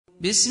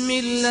بسم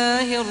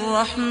الله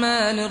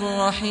الرحمن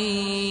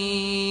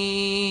الرحيم.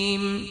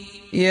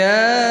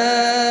 يا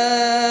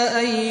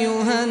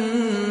أيها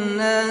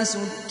الناس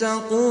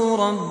اتقوا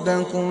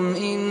ربكم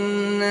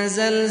إن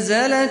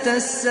زلزلة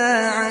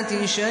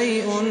الساعة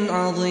شيء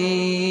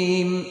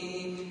عظيم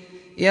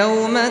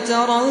يوم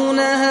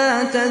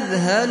ترونها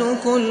تذهل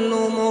كل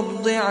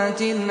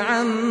مرضعة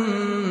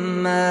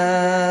عما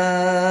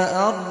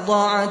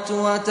أرضعت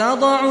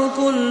وتضع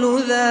كل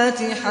ذات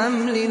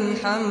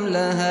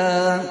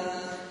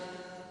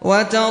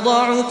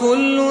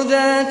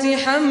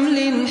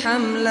حمل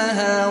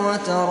حملها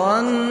وترى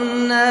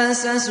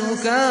الناس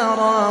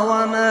سكارى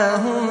وما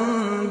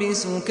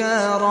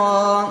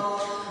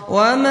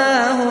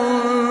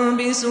هم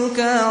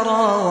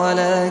بسكارى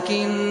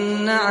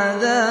ولكن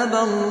عذاب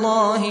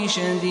الله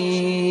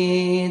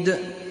شديد.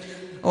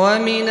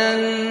 ومن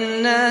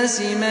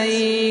الناس من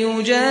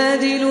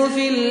يجادل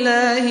في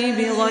الله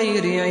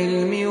بغير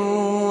علم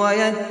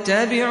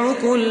ويتبع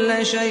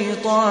كل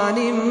شيطان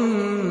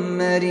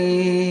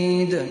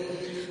مريد.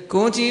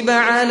 كتب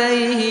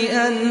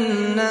عليه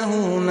أنه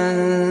من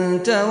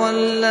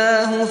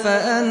تولاه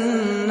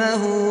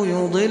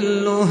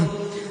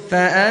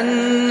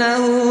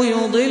فأنه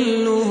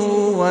يضله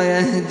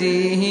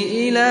ويهديه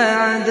إلى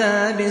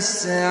عذاب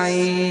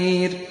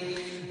السعير.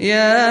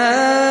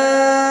 يا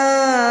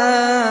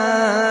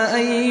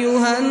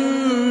أيها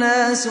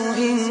الناس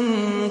إن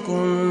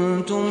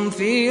كنتم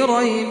في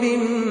ريب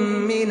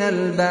من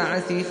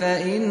البعث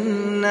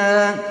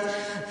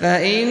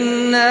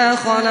فإنا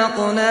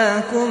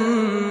خلقناكم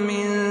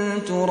من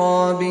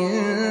تراب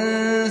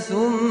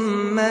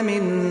ثم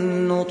من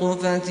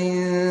نطفة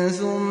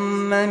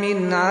ثم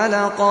من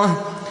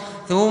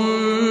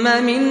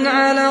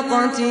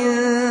علقة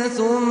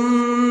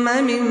ثم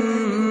من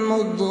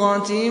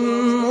مضغة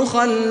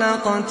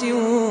مخلقة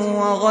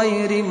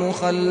وغير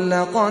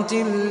مخلقة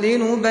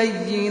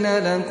لنبين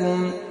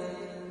لكم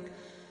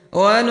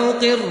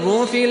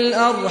ونقر في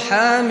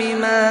الأرحام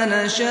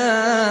ما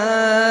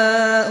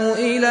نشاء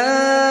إلى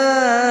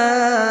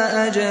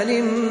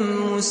أجل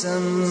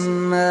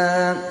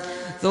مسمى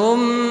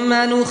ثم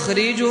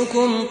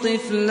نخرجكم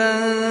طفلا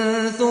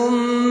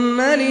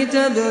ثم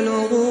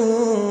لتبلغوا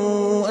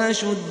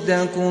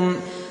أشدكم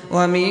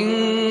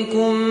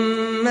ومنكم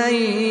من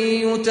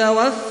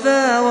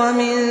يتوفى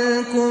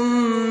ومنكم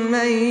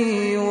من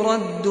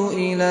يرد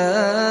إلى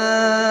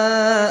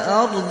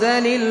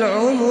أرذل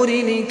العمر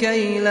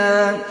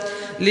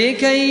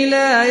لكي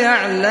لا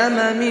يعلم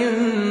من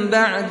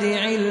بعد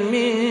علم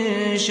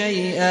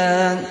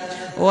شيئا.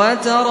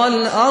 وترى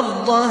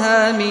الأرض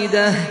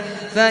هامدة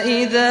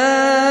فإذا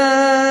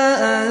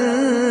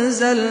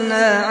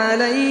أنزلنا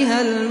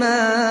عليها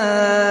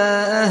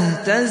الماء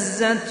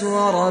اهتزت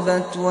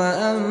وربت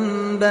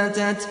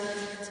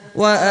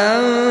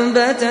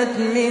وأنبتت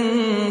من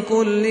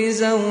كل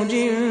زوج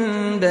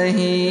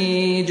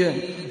بهيج.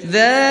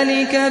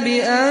 ذلك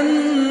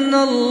بأن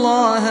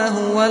الله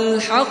هو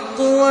الحق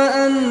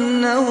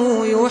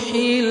وأنه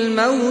يحيي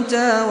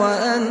الموتى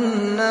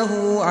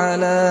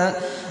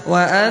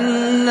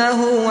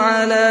وأنه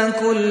على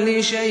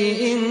كل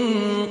شيء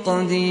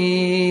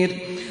قدير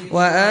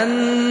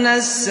وأن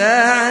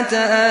الساعة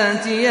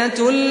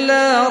آتية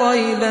لا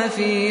ريب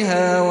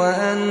فيها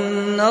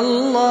وأن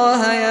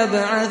الله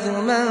يبعث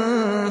من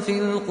في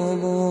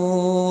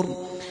القبور.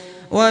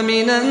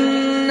 ومن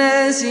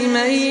الناس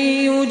من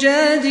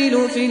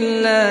يجادل في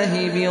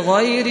الله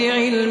بغير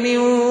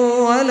علم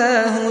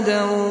ولا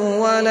هدى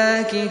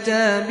ولا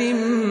كتاب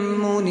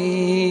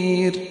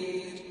منير.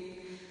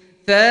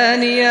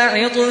 ثاني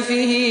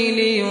عطفه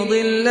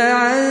ليضل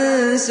عن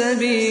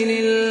سبيل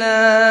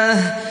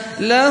الله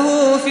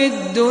له في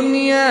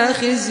الدنيا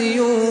خزي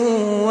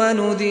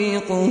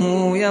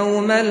ونذيقه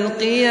يوم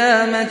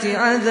القيامة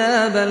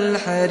عذاب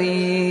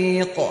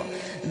الحريق.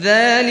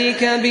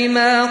 ذلك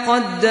بما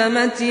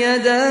قدمت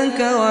يداك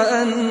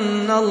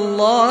وأن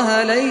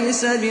الله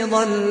ليس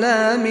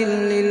بظلام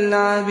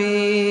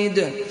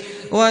للعبيد.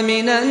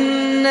 ومن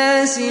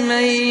الناس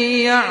من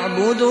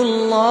يعبد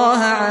الله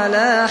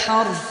على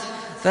حرف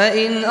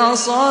فإن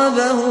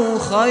أصابه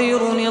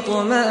خير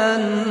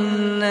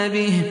اطمأن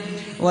به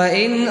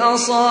وإن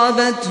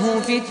أصابته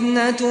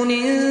فتنة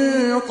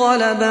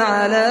انقلب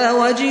على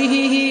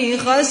وجهه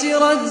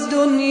خسر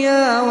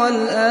الدنيا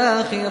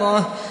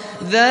والآخرة.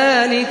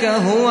 ذلك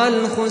هو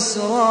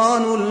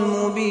الخسران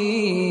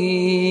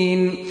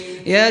المبين.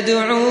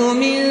 يدعو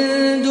من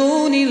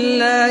دون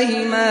الله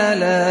ما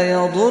لا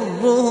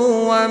يضره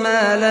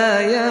وما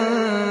لا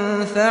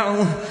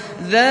ينفعه.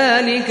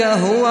 ذلك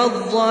هو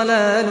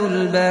الضلال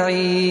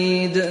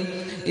البعيد.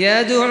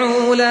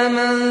 يدعو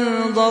لمن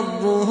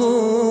ضره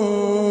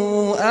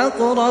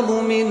أقرب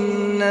من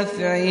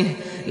نفعه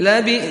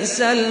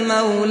لبئس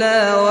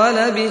المولى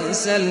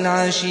ولبئس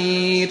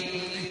العشير.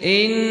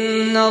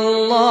 إن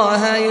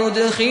الله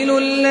يدخل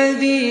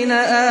الذين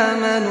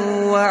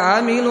آمنوا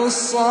وعملوا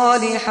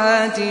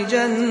الصالحات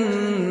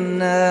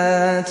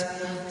جنات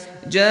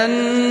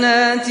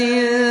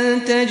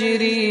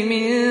تجري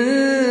من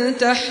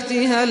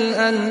تحتها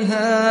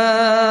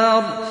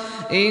الأنهار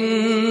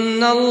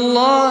إن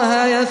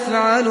الله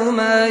يفعل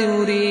ما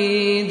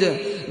يريد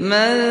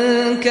من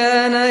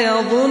كان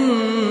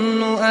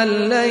يظن أن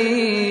لن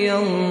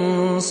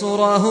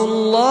ينصره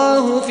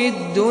الله في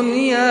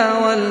الدنيا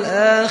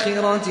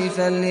والآخرة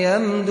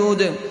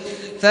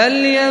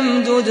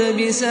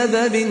فليمدد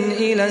بسبب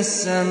إلى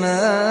السماء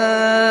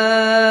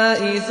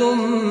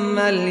ثم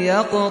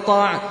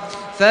ليقطع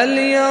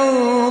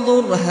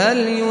فلينظر هل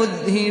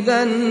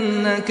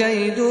يذهبن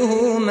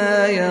كيده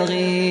ما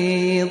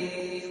يغيظ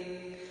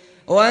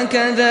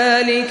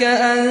وكذلك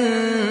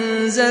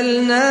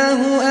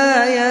أنزلناه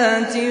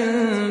آيات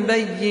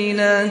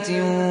بينات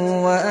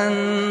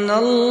وأن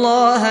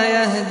الله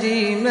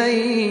يهدي من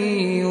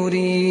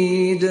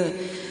يريد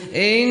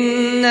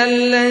إن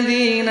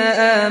الذين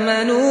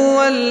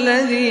آمنوا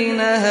والذين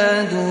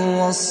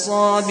هادوا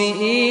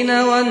والصابئين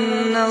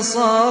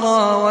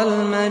والنصارى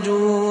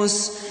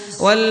والمجوس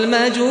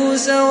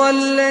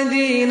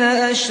والذين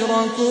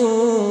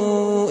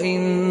أشركوا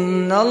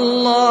إن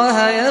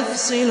الله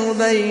يفصل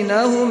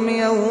بينهم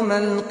يوم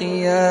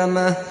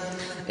القيامة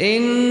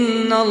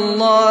إن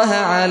الله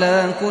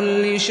على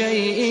كل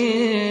شيء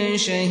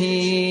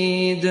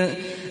شهيد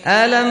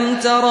ألم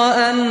تر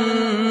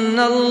أن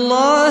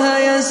الله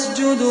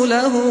يسجد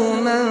له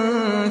من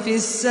في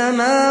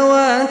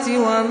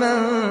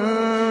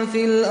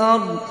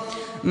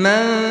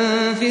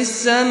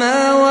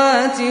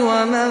السماوات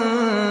ومن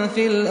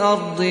في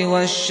الأرض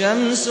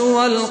والشمس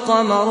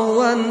والقمر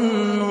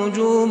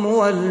والنجوم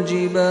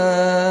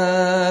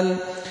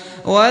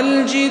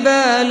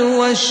والجبال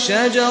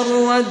والشجر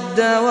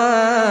والدواب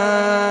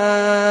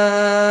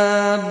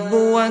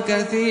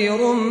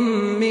وكثير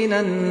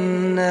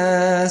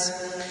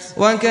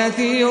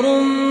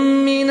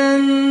من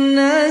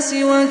الناس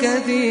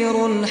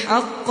وكثير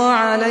حق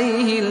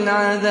عليه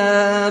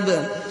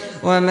العذاب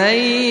ومن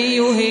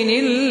يهن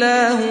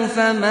الله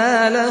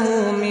فما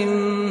له من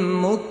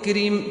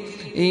مكرم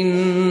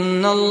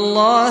إن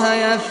الله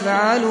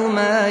يفعل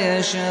ما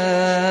يشاء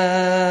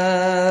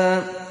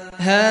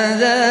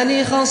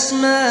هذان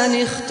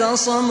خصمان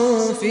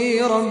اختصموا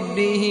في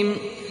ربهم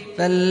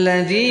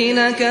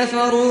فالذين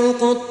كفروا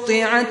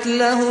قطعت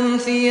لهم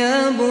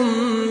ثياب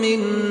من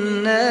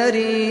نار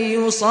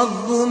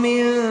يصب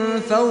من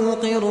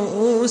فوق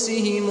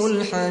رؤوسهم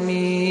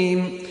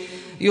الحميم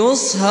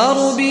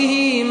يصهر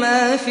به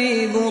ما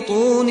في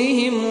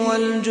بطونهم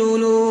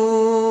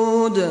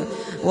والجلود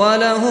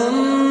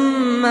ولهم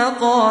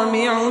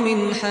مقامع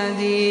من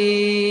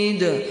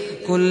حديد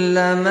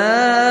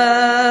كلما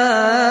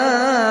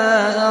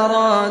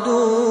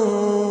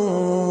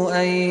أرادوا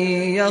أن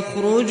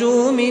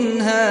يخرجوا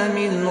منها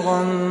من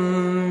غم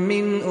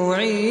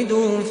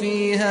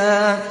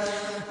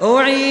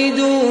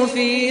أعيدوا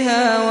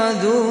فيها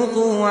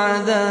وذوقوا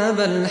عذاب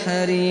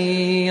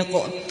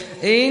الحريق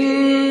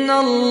إن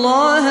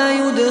الله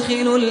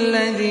يدخل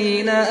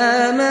الذين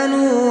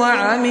آمنوا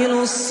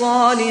وعملوا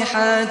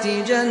الصالحات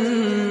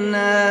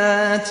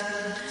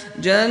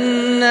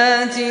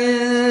جنات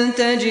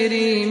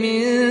تجري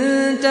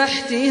من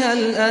تحتها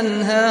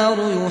الأنهار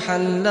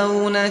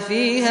يحلون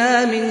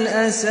فيها من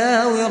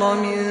أساور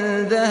من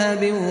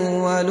ذهب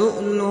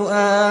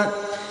ولؤلؤا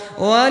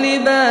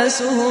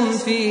ولباسهم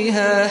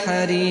فيها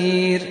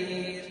حرير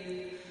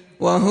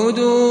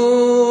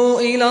وهدوا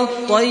إلى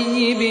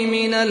الطيب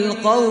من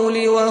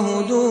القول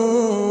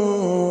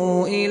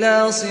وهدوا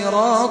إلى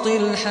صراط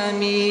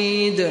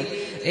الحميد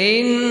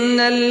إن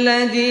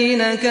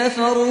الذين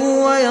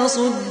كفروا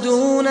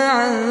ويصدون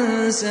عن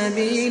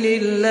سبيل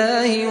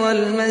الله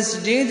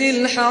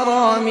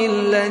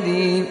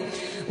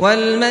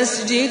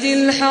والمسجد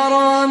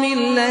الحرام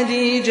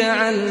الذي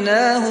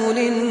جعلناه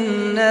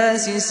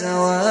للناس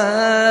سواء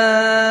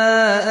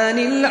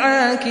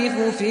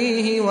العاكف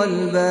فيه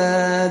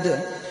والباد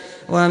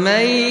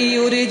ومن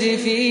يرد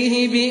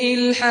فيه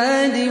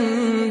بإلحاد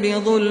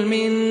بظلم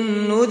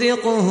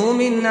نذقه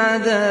من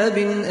عذاب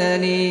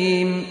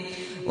أليم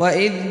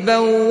وإذ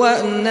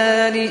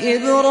بوأنا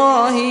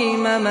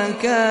لإبراهيم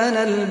مكان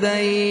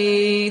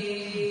البيت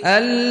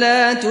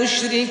ألا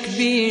تشرك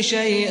بي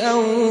شيئا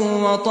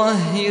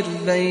وطهر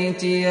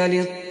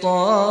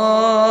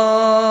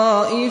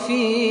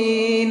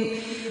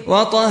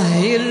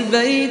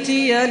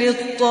بيتي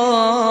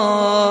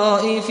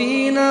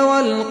للطائفين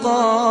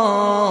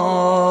والقائمين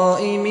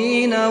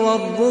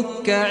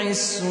والركع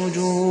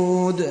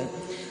السجود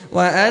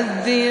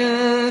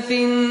وأذن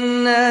في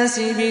الناس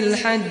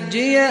بالحج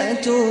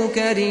يأتوك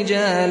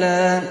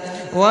رجالا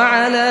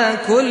وعلى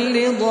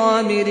كل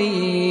ضامر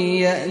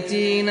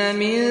يأتين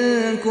من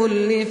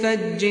كل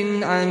فج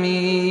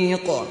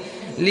عميق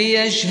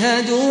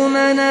ليشهدوا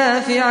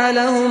منافع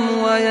لهم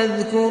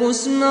ويذكروا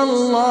اسم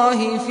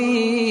الله في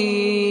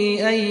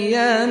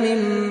أيام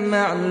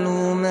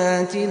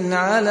معلومات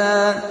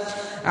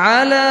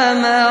على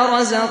ما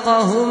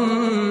رزقهم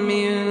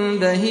من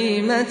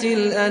بهيمة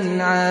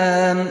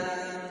الأنعام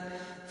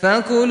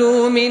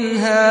فكلوا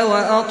منها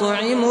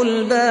وأطعموا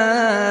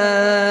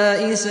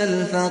البائس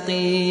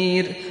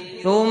الفقير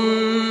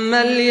ثم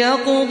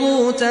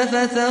ليقضوا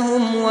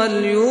تفثهم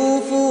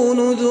وليوفوا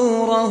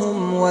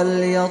نذورهم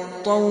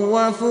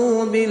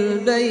وليطوفوا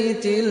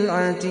بالبيت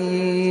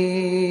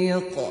العتيق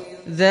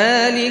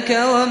ذلك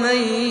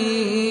ومن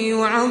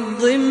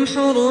يعظم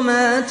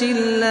حرمات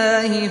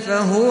الله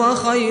فهو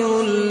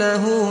خير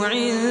له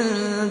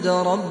عند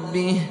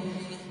ربه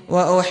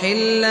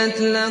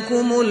وأحلت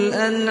لكم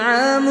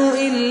الأنعام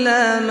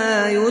إلا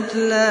ما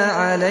يتلى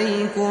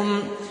عليكم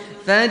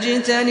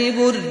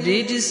فاجتنبوا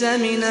الرجس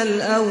من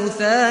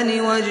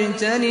الأوثان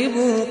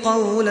واجتنبوا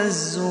قول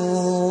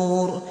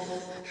الزور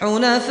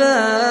حنفاء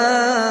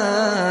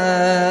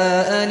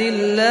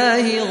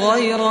لله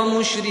غير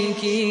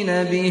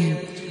مشركين به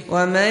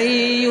ومن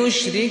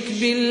يشرك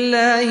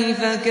بالله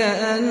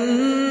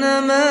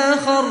فكأنما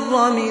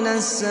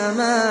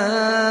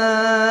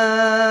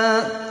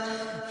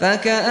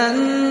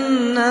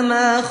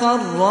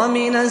خر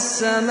من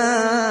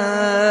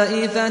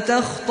السماء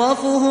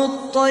فتخطفه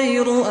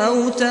الطير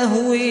أو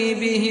تهوي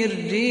به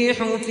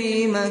الريح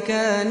في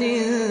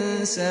مكان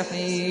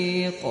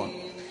سحيق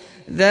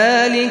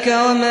ذلك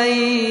ومن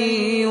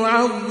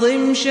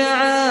يعظم شعائر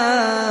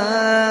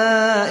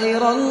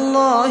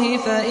الله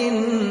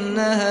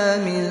فإنها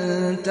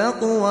من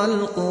تقوى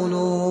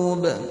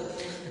القلوب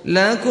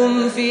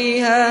لكم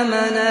فيها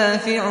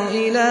منافع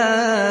إلى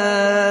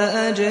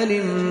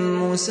أجل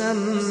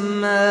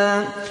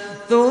مسمى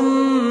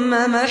ثم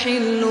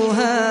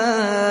محلها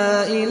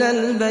إلى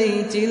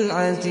البيت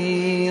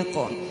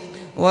العتيق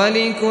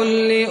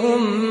ولكل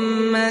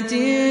أمة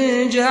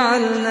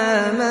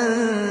جعلنا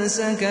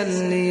منسكا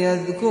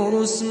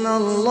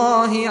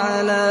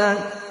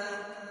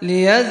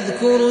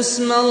ليذكروا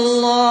اسم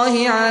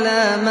الله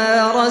على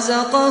ما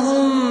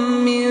رزقهم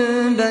من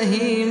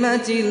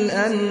بهيمة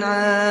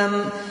الأنعام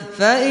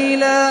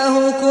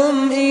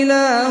فإلهكم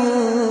إله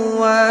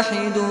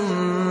واحد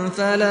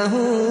فله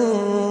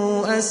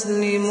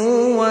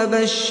أسلموا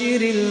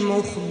وبشر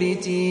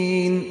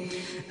المخبتين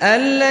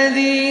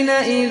الذين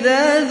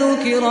إذا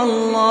ذكر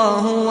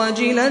الله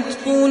وجلت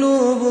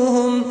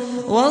قلوبهم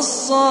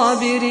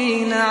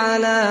والصابرين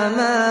على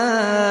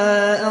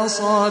ما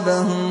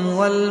أصابهم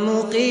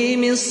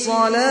والمقيم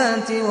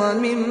الصلاة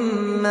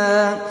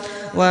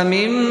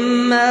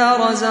ومما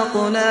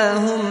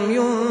رزقناهم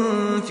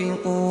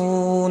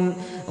ينفقون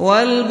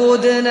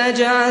والبدن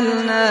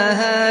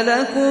جعلناها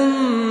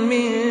لكم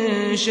من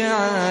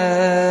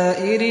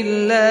شعائر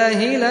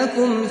الله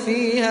لكم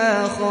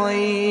فيها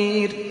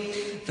خير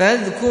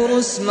فاذكروا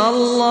اسم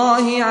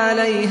الله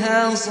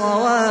عليها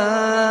صواف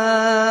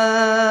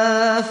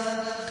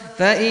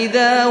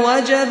فإذا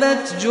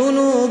وجبت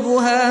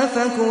جنوبها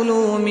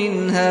فكلوا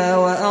منها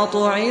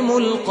وأطعموا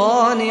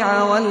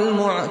القانع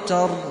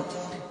والمعتر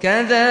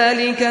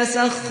كذلك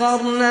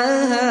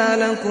سخرناها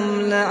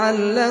لكم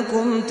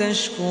لعلكم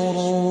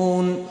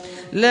تشكرون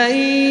لن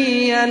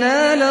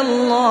ينال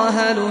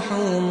الله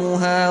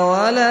لحومها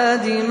ولا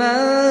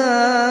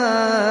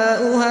دماؤها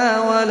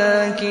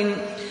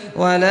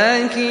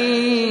ولكن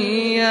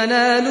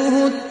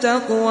يناله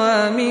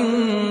التقوى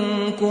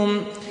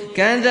منكم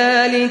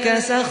كذلك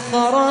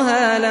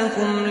سخرها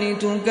لكم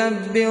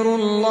لتكبروا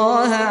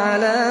الله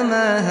على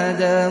ما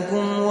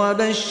هداكم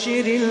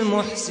وبشر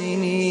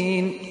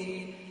المحسنين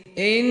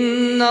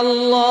إن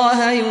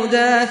الله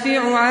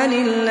يدافع عن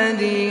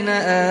الذين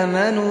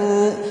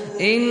آمنوا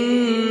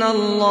إن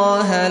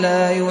الله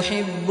لا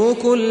يحب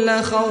كل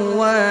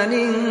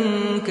خوان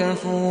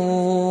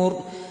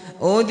كفور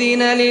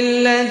أذن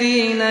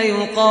للذين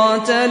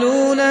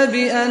يقاتلون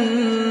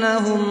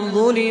بأنهم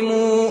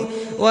ظلموا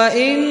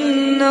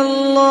وإن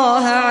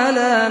الله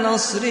على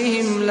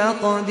نصرهم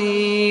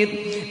لقدير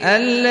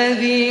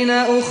الذين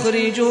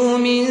أخرجوا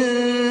من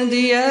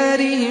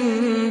ديارهم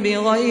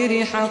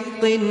بغير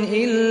حق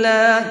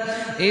إلا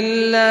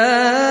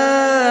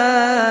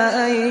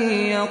أن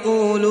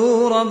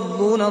يقولوا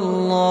ربنا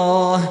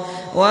الله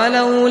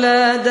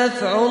ولولا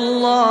دفع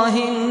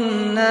الله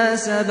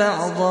الناس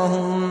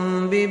بعضهم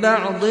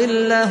ببعض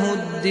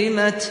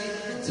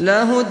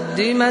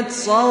لهدمت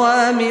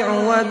صوامع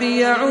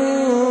وبيع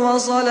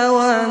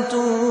وصلوات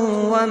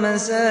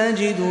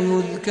ومساجد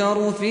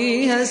يذكر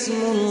فيها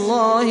اسم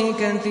الله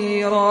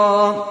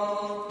كثيرا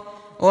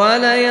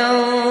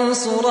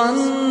ولينصرن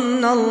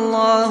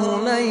الله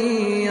من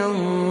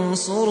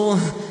ينصره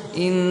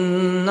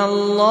إن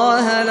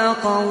الله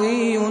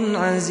لقوي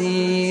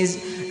عزيز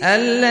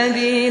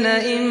الذين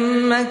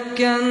إن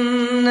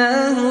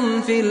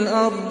مكناهم في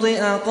الأرض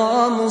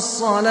أقاموا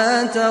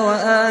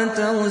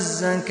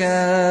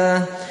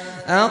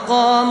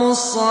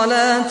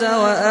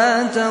الصلاة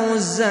وآتوا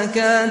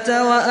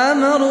الزكاة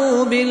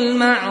وأمروا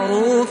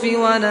بالمعروف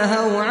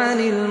ونهوا عن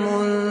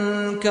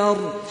المنكر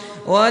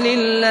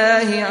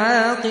ولله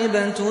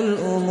عاقبة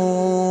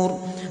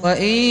الأمور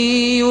وإن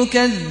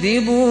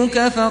يكذبوك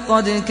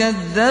فقد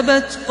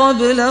كذبت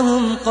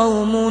قبلهم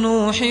قوم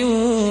نوح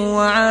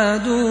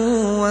وعاد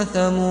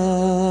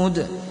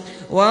وثمود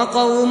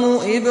وقوم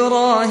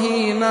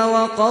إبراهيم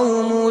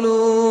وقوم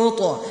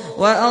لوط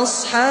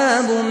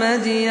وأصحاب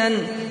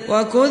مدين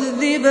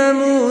وكذب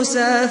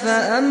موسى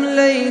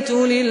فأمليت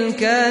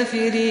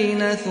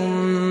للكافرين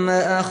ثم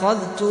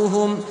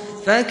أخذتهم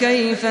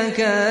فكيف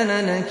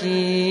كان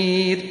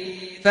نكير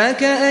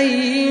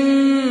فكأين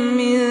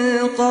من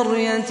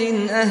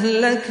قرية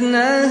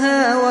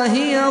أهلكناها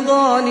وهي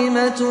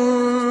ظالمة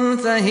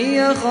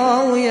فهي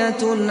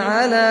خاوية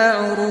على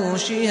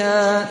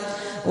عروشها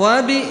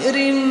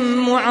وبئر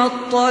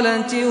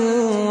معطلة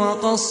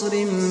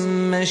وقصر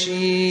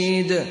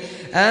مشيد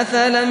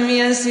أفلم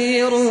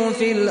يسيروا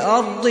في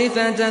الأرض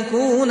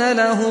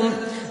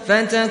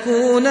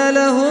فتكون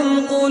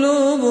لهم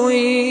قلوب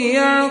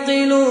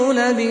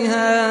يعقلون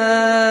بها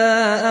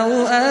أو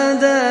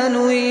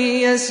آذان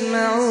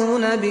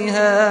يسمعون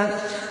بها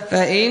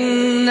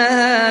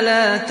فإنها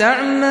لا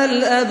تعمى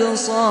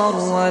الأبصار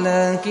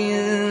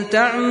ولكن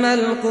تعمى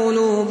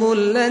القلوب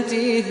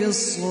التي في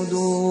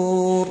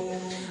الصدور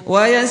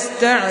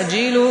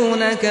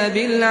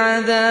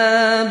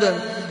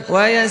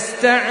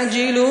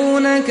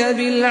ويستعجلونك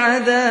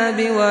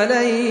بالعذاب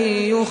ولن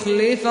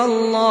يخلف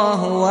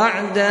الله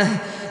وعده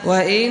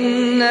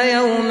وإن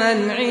يوما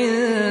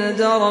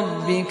عند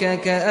ربك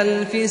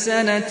كألف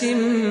سنة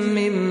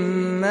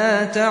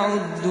مما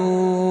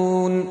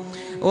تعدون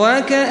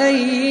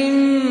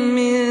وكأين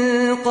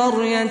من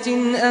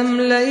قرية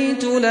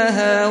أمليت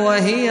لها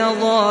وهي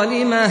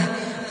ظالمة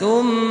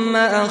ثم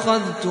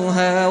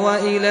أخذتها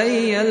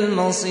وإلي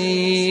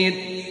المصير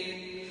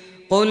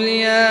قل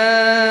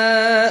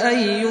يا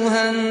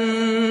أيها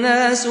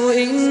الناس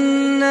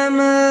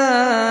إنما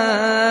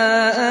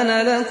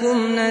أنا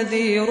لكم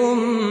نذير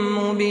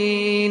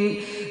مبين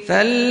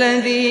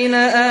فالذين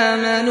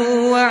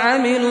آمنوا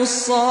وعملوا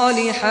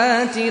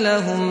الصالحات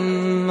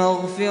لهم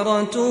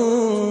مغفرة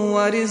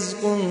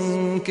ورزق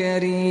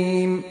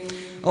كريم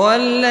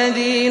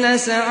والذين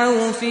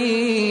سعوا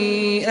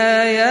في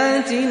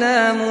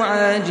آياتنا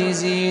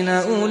معاجزين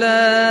أولئك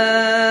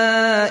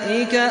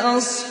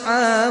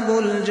أصحاب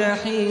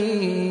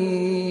الجحيم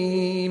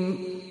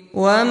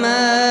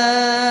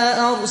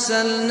وما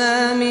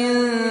أرسلنا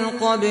من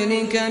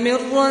قبلك من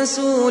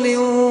رسول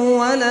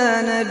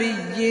ولا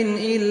نبي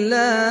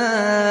إلا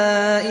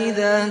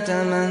إذا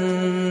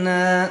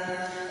تمنى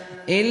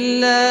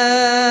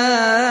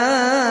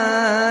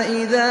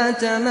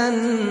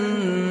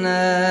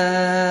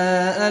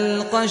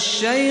ألقى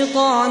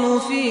الشيطان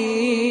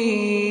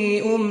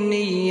في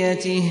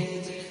أمنيته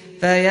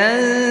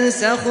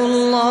فينسخ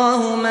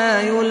الله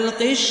ما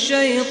يلقي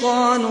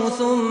الشيطان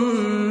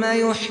ثم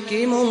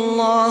يحكم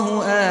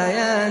الله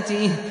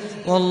آياته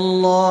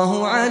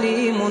والله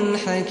عليم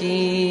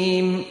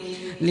حكيم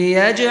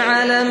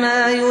ليجعل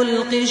ما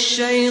يلقي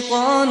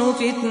الشيطان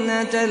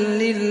فتنة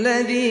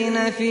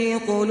للذين في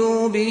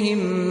قلوبهم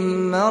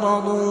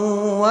مرض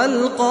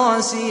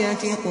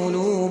والقاسية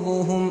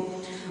قلوبهم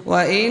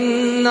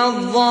وإن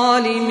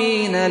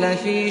الظالمين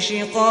لفي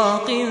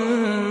شقاق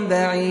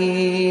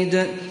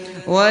بعيد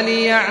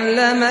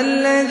وليعلم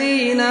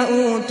الذين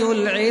أوتوا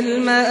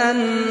العلم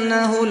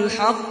أنه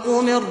الحق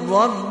من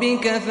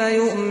ربك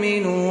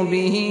فيؤمنوا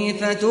به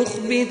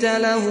فتخبت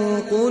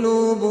له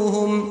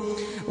قلوبهم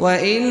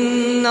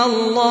وإن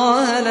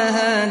الله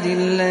لهادي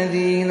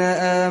الذين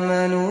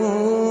آمنوا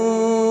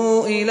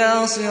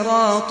إلى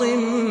صراط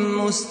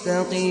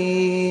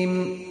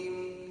مستقيم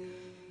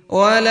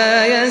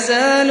ولا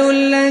يزال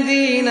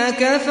الذين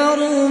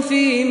كفروا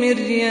في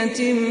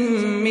مرية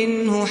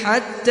منه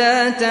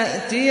حتى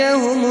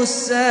تأتيهم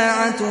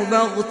الساعة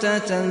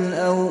بغتة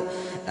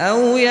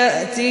أو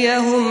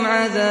يأتيهم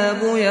عذاب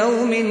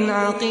يوم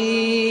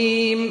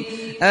عقيم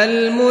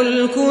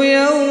الملك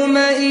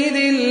يومئذ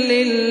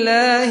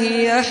لله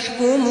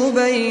يحكم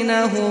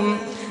بينهم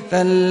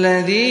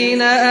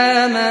فالذين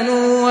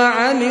آمنوا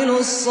وعملوا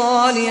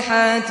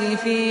الصالحات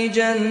في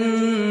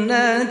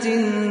جنات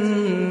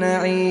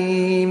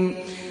النعيم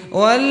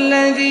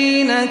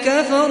والذين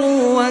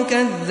كفروا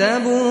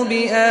وكذبوا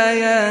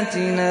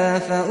بآياتنا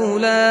فأولئك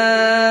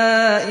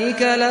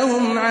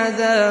لهم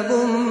عذاب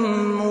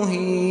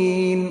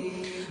مهين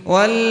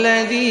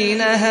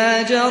والذين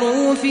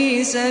هاجروا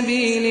في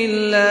سبيل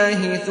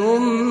الله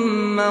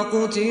ثم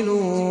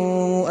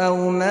قتلوا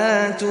أو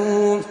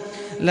ماتوا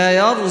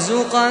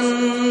ليرزقنهم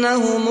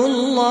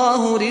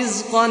الله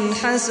رزقا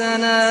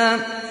حسنا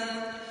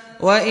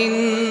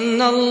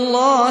وإن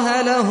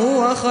الله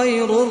لهو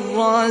خير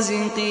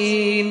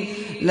الرازقين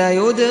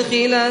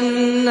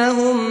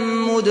ليدخلنهم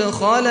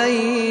مدخلا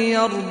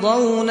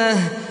يرضونه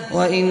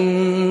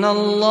وإن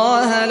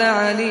الله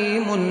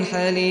لعليم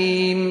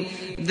حليم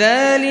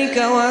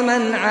ذلك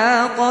ومن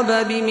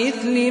عاقب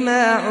بمثل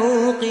ما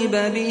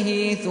عوقب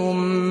به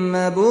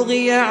ثم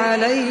بغي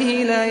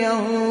عليه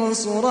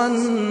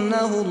لينصرنه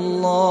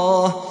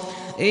الله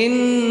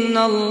إن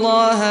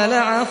الله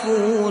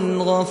لعفو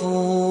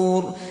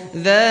غفور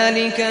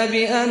ذلك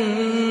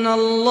بأن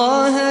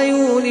الله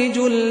يولج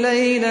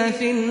الليل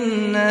في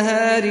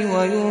النهار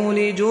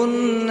ويولج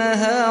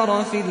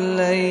النهار في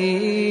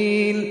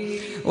الليل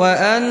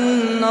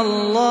وأن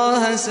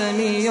الله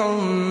سميع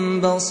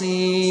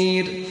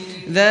بصير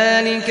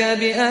ذلك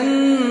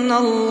بأن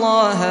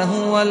الله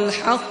هو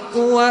الحق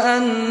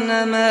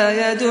وأن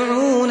ما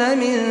يدعون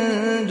من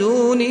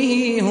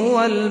دونه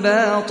هو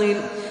الباطل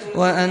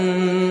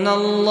وأن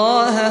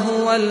الله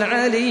هو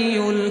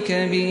العلي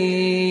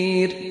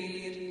الكبير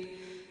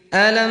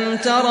ألم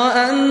تر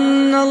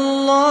أن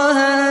الله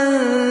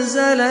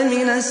أنزل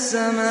من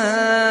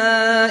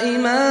السماء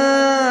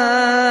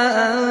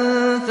ماء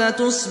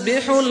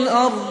فتصبح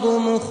الأرض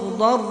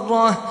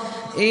مخضرة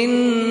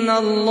إن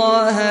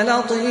الله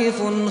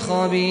لطيف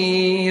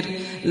خبير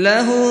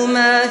له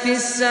ما في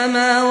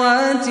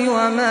السماوات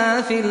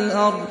وما في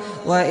الأرض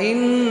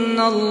وإن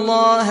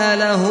الله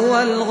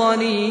لهو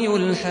الغني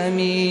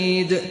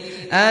الحميد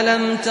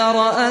ألم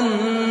تر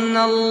أن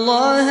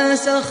الله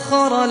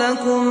سخر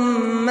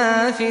لكم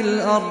ما في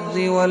الأرض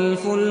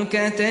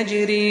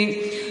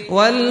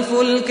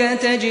والفلك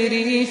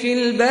تجري في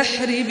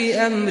البحر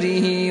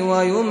بأمره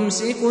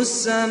ويمسك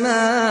السماء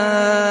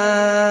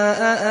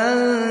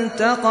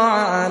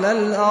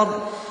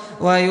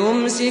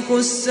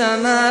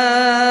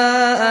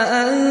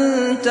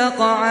أن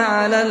تقع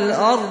على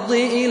الأرض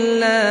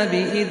إلا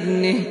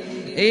بإذنه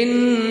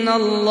إن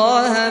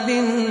الله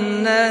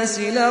بالناس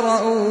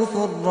لرءوف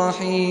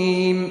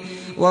رحيم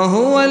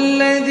وهو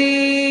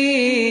الذي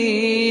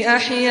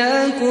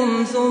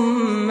أحياكم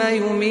ثم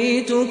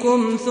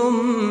يميتكم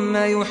ثم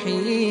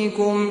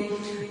يحييكم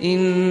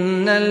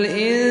إن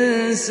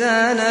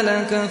الإنسان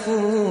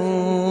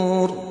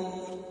لكفور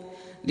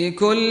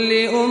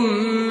لكل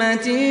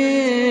أمة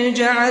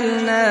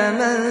جعلنا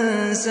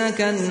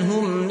منسكا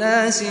هم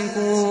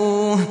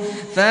ناسكوه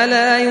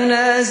فلا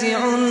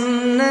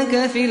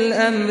ينازعنك في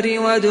الأمر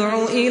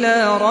وادع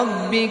إلى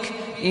ربك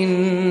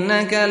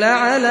إنك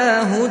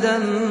لعلى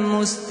هدى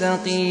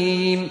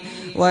مستقيم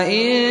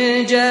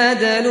وإن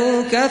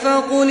جادلوك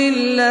فقل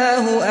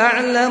الله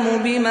أعلم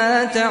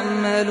بما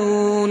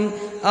تعملون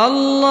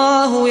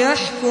الله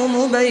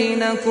يحكم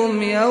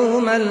بينكم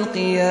يوم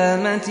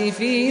القيامة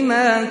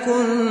فيما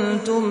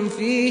كنتم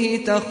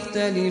فيه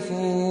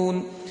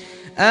تختلفون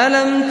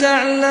ألم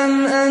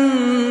تعلم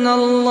أن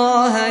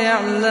الله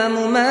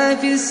يعلم ما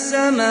في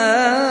السماء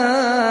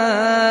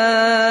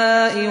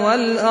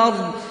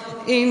والأرض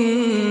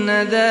إن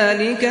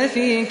ذلك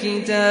في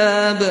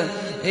كتاب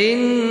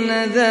إن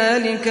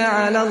ذلك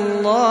على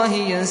الله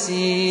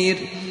يسير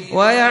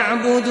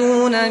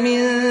ويعبدون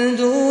من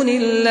دون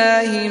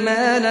الله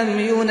ما لم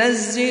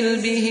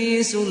ينزل به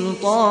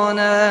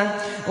سلطانا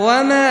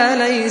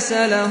وما ليس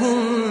لهم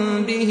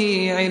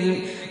به علم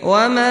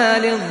وما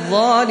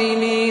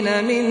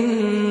للظالمين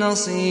من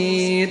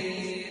نصير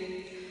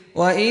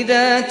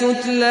وإذا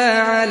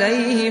تتلى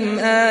عليهم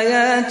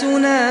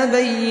آياتنا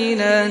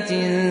بينات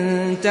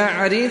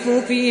تعرف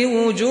في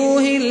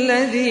وجوه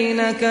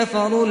الذين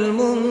كفروا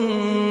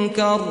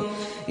المنكر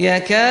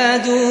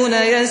يكادون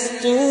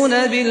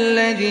يسطون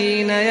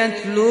بالذين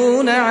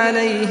يتلون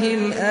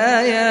عليهم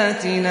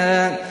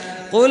آياتنا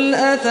قل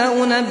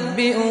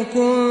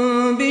أفأنبئكم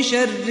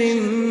بشر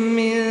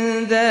من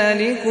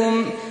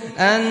ذلكم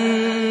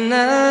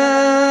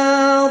النار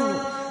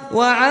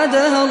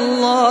وعدها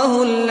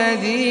الله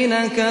الذين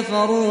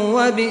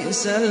كفروا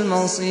وبئس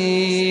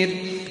المصير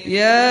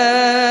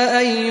يا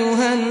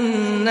أيها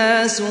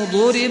الناس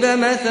ضرب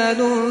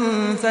مثل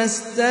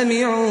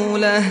فاستمعوا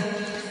له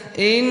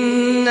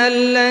إن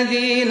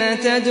الذين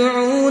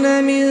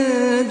تدعون من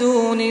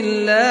دون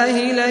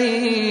الله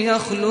لن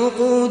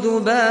يخلقوا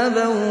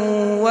ذبابا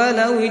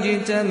ولو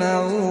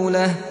اجتمعوا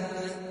له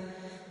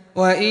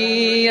وإن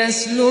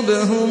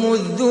يسلبهم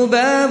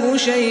الذباب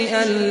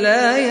شيئا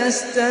لا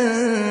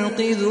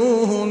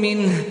يستنقذوه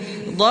منه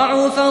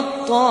ضعف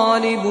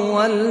الطالب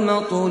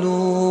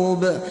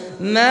والمطلوب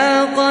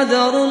ما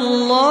قدروا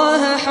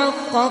الله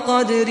حق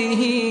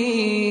قدره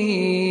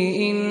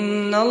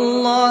إن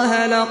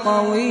الله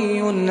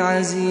لقوي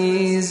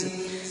عزيز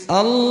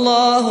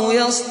الله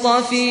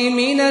يصطفي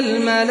من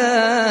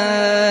الملائكة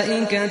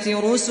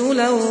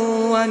رسلا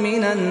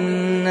ومن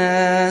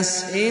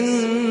الناس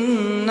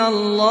إن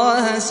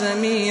الله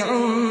سميع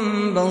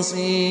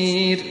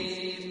بصير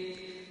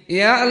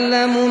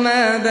يعلم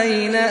ما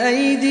بين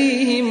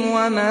أيديهم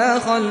وما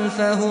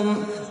خلفهم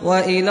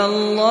وإلى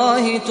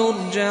الله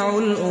ترجع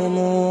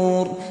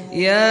الأمور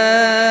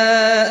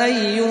يا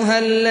أيها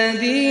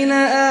الذين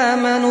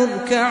آمنوا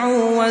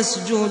اركعوا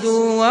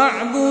واسجدوا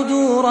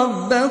واعبدوا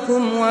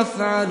ربكم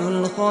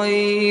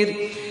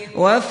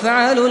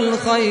وافعلوا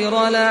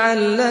الخير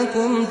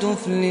لعلكم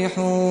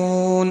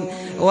تفلحون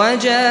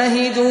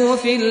وجاهدوا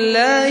في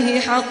الله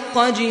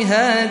حق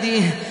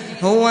جهاده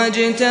هو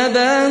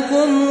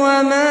اجتباكم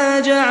وما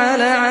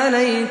جعل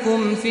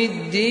عليكم في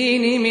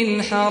الدين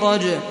من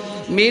حرج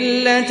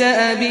ملة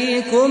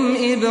أبيكم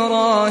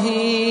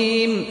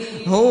إبراهيم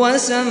هو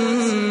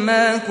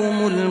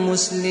سماكم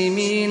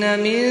المسلمين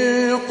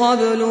من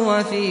قبل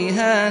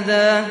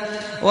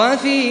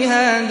وفي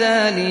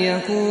هذا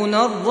ليكون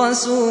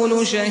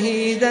الرسول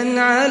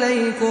شهيدا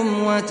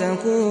عليكم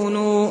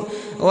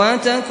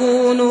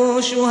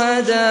وتكونوا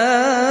شهداء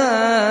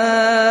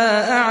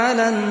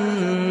على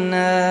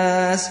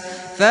الناس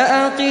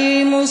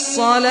فأقيموا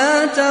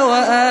الصلاة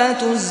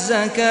وآتوا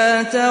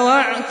الزكاة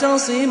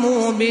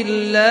واعتصموا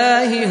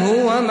بالله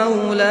هو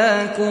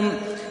مولاكم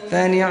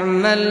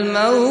فنعم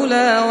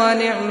المولى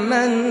ونعم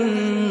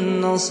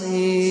النصير.